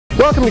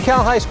Welcome to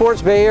Cal High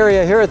Sports Bay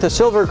Area here at the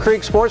Silver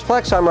Creek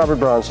Sportsplex. I'm Robert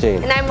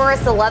Braunstein. And I'm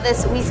Marissa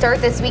Levis. We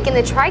start this week in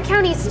the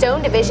Tri-County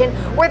Stone Division,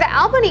 where the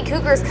Albany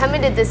Cougars come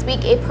into this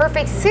week a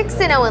perfect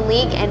 6-0 in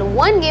league and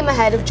 1 game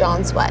ahead of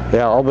John Swett.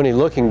 Yeah, Albany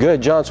looking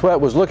good. John Swett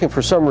was looking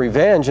for some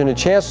revenge and a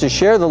chance to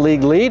share the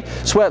league lead.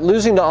 Swett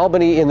losing to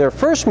Albany in their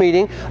first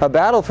meeting, a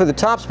battle for the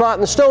top spot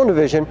in the Stone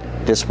Division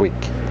this week.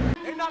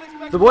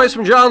 The boys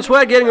from John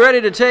Swett getting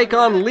ready to take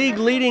on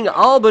league-leading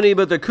Albany,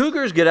 but the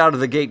Cougars get out of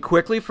the gate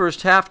quickly.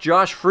 First half,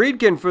 Josh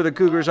Friedkin for the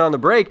Cougars on the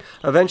break.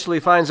 Eventually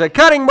finds a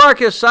cutting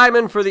Marcus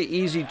Simon for the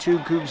easy 2.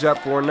 Cougs up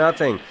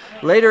 4-0.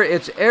 Later,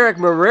 it's Eric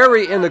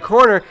MIRERI in the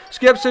corner.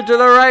 Skips it to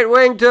the right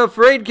wing to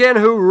Friedkin,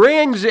 who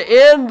rings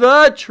in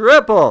the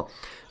triple.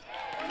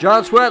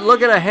 John Swett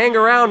looking to hang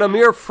around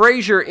AMIR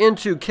FRAZIER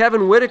into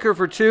Kevin WHITAKER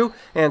for 2,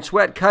 and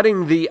Swett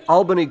cutting the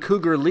Albany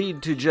Cougar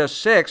lead to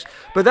just 6.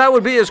 But that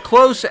would be as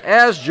close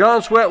as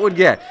John Swett would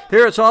get.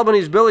 Here it's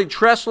Albany's Billy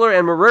TRESELER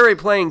and MIRERI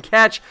playing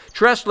catch.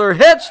 TRESELER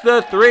hits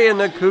the 3, and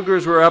the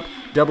Cougars were up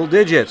double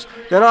digits.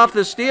 Then off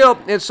the steal,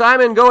 it's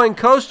Simon going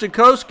coast to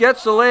coast,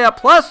 gets the layup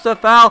plus the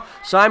foul.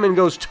 Simon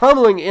goes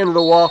tumbling into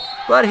the wall,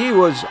 but he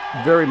was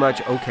very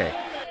much okay.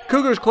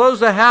 Cougars close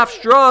the half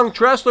strong.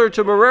 TRESELER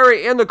to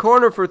MIRERI in the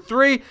corner for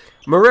 3.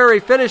 MIRERI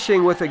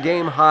finishing with a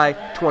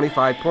game-high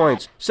 25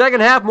 points.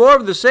 Second half, more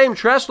of the same.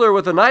 TRESELER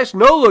with a nice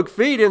no-look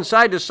feed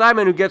inside to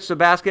Simon, who gets the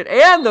basket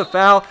and the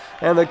foul,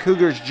 and the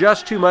Cougars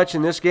just too much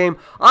in this game.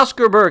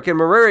 Oscar Burke and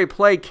MIRERI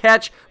play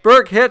catch.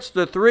 Burke hits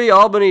the 3.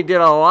 Albany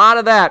did a lot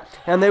of that,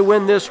 and they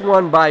win this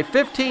one by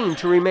 15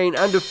 to remain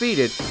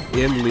undefeated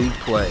in league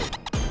play.